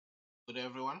Good day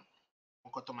everyone,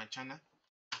 welcome to my channel.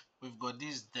 We've got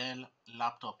this Dell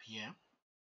laptop here,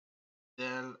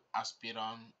 Dell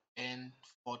Inspiron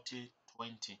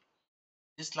N4020.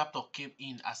 This laptop came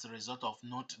in as a result of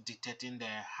not detecting the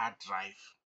hard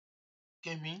drive.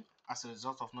 Came in as a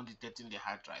result of not detecting the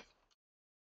hard drive.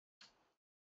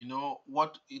 You know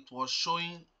what it was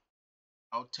showing?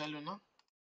 I'll tell you now.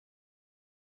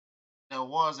 There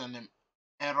was an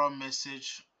error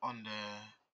message on the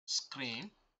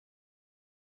screen.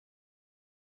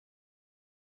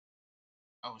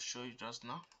 I will show you just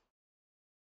now.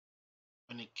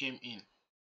 When it came in,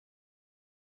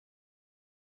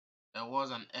 there was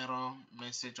an error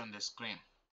message on the screen.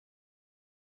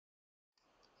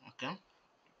 Okay,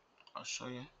 I'll show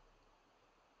you.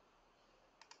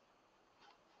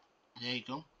 There you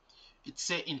go.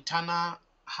 It's a internal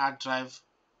hard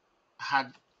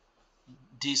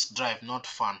disk drive not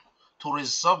found. To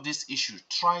resolve this issue,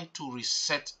 try to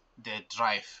reset the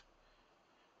drive.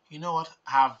 You know what?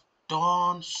 I've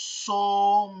done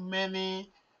so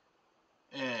many.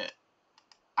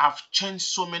 I've changed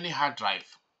so many hard drive.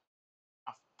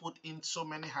 I've put in so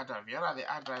many hard drive. Here are the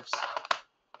hard drives.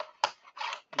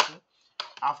 Okay?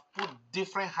 I've put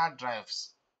different hard drives.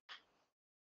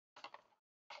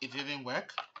 It didn't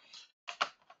work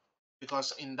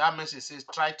because in that message it says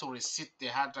try to reset the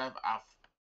hard drive. I've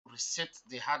reset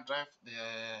the hard drive.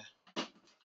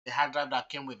 The hard drive that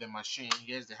came with the machine.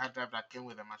 Here's the hard drive that came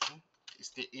with the machine. It's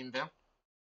still in there.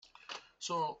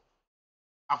 So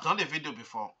I've done a video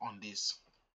before on this,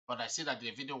 but I see that the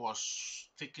video was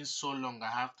taking so long I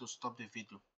have to stop the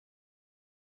video.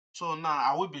 So now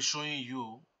I will be showing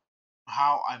you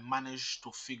how I managed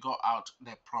to figure out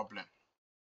the problem.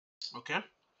 Okay,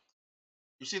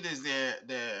 you see there's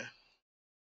the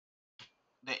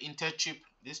Intel chip,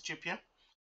 this chip here.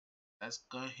 Let's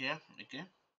go here. Okay,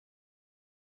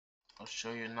 I'll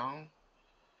show you now.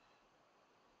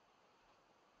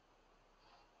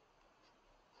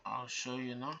 I'll show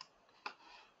you now.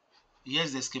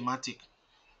 Here's the schematic.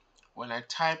 When I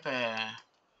type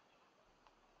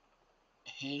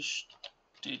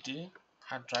HDD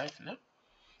hard drive, no?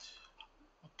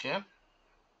 Okay,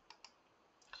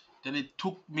 then it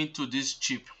took me to this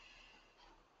chip.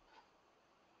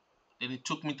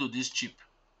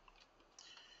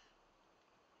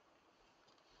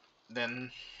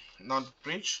 Then not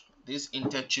bridge, this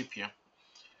Intel chip here.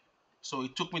 So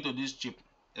it took me to this chip,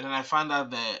 and then I found out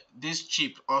that this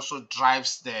chip also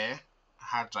drives the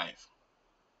hard drive.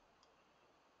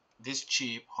 This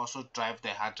chip also drives the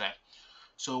hard drive.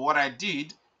 So what I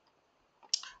did,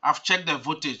 I've checked the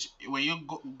voltage. When you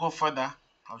go further,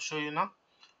 I'll show you now.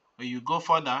 When you go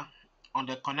further on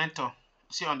the connector,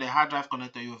 see on the hard drive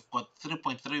connector, you've got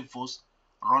 3.3 volts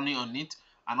running on it,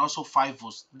 and also 5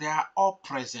 volts. They are all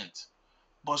present,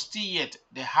 but still yet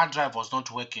the hard drive was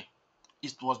not working.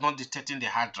 It was not detecting the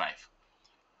hard drive.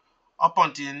 Up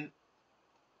until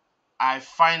I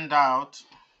find out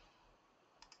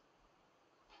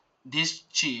this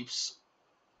chip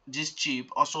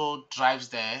also drives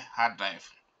the hard drive.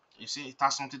 You see, it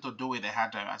has something to do with the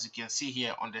hard drive, as you can see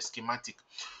here on the schematic.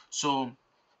 So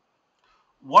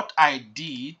what I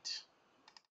did,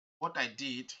 I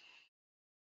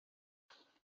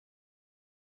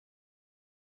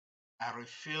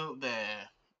refill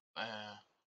uh,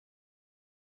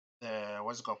 the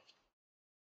what's it called,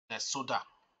 the solder.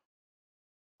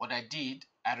 What I did,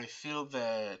 I refilled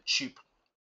the chip.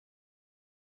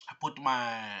 I put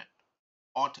my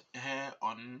hot air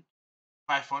on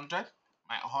 500.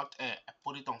 My hot air, I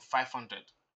put it on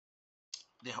 500.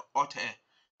 The hot air,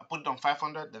 I put it on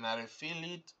 500. Then I refill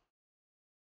it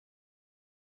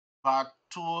about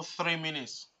 2-3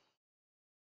 minutes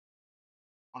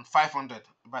on 500.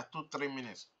 About 2-3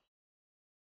 minutes,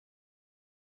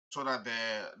 so that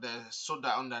the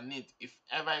soda underneath, if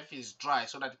it's dry,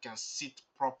 so that it can sit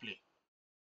properly.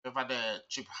 If ever the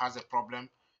chip has a problem,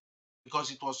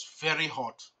 because it was very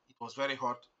hot. It was very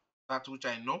hot, that which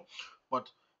I know. But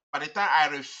by the time I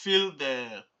refill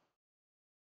the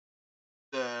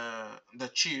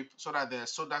chip, so that the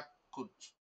soda could,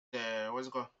 the what's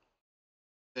it called,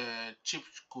 the chip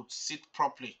could sit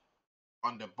properly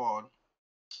on the board,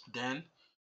 then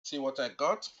see what I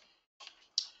got.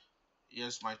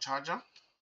 Here's my charger.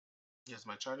 Here's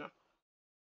my charger.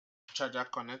 Charger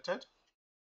connected,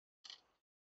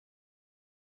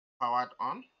 powered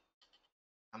on,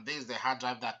 and this is the hard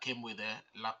drive that came with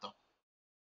the laptop.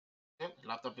 Okay, the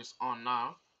laptop is on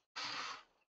now.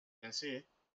 You can see it.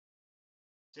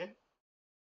 See,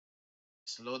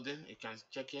 it's loading. You can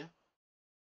check here.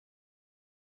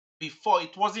 Before,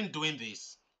 it wasn't doing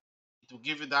this. It will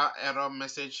give you that error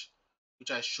message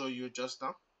which I show you just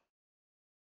now.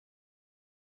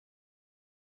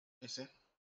 You see,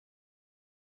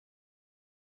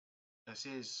 you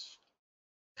see,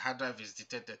 hard drive is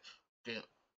detected. Okay,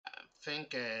 I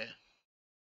think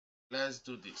let's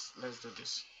do this. Let's do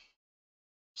this.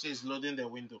 See, it's loading the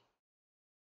window.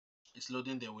 It's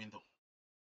loading the window.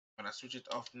 When I switch it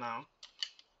off now,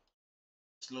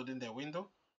 it's loading the window.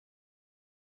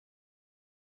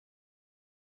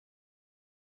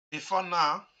 Before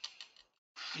now,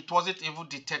 it wasn't even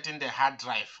detecting the hard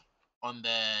drive on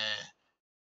the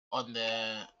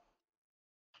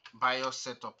BIOS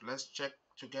setup. Let's check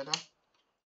together.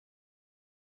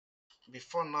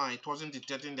 Before now, it wasn't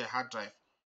detecting the hard drive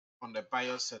on the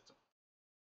BIOS setup.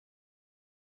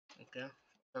 Okay,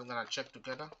 just gonna check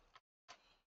together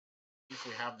if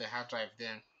we have the hard drive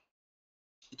there.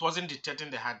 It wasn't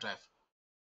detecting the hard drive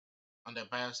on the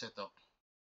BIOS setup.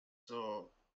 So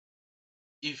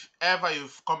if ever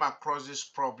you've come across this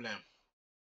problem,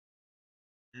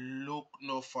 look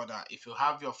no further. If you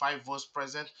have your 5 volts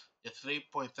present, the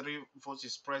 3.3 volts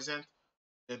is present,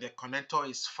 then the connector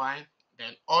is fine,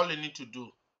 then all you need to do,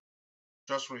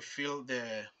 just refill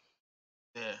the,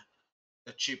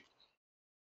 the chip.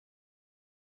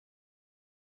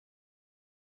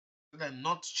 Then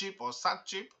not chip or sat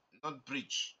chip, not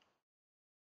bridge.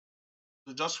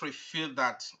 So just refill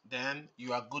that, then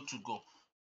you are good to go.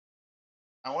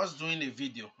 I was doing a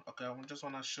video. Okay, I just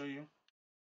want to show you.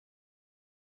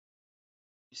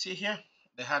 You see here,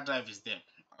 the hard drive is there.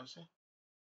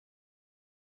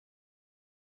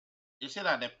 You see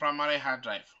that the primary hard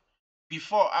drive.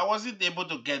 Before, I wasn't able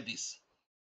to get this.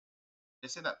 They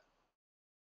say that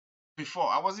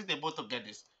before I wasn't able to get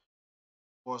this.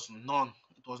 It was none.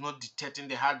 It was not detecting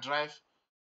the hard drive.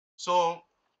 So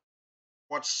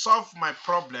what solved my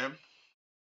problem?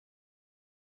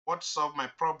 What solved my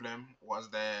problem was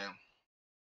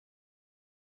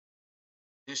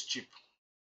this chip.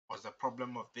 Was the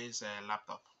problem of this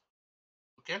laptop.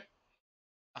 Okay.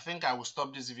 I think I will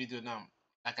stop this video now.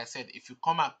 Like I said, if you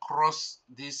come across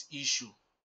this issue,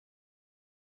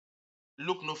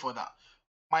 look no further.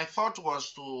 My thought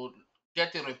was to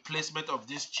get a replacement of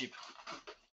this chip.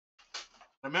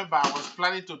 Remember, I was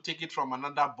planning to take it from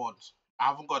another board. I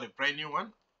haven't got a brand new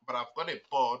one, but I've got a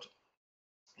board,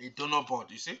 a donor board,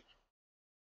 you see,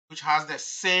 which has the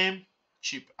same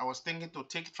chip. I was thinking to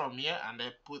take it from here and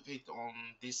then put it on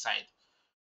this side.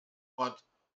 But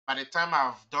by the time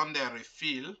I've done the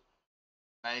refill,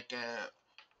 like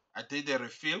I did the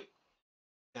refill,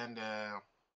 then the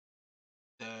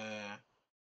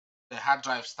the hard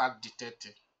drive start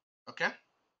detecting. Okay.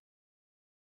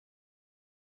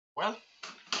 Well,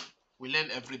 we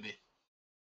learn every day.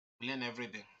 We learn every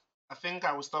day. I think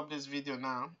I will stop this video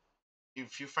now.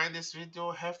 If you find this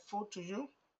video helpful to you,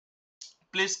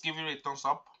 please give it a thumbs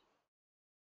up,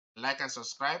 like and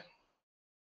subscribe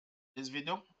this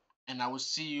video, and I will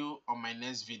see you on my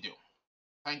next video.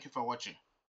 Thank you for watching.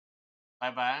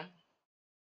 Bye bye.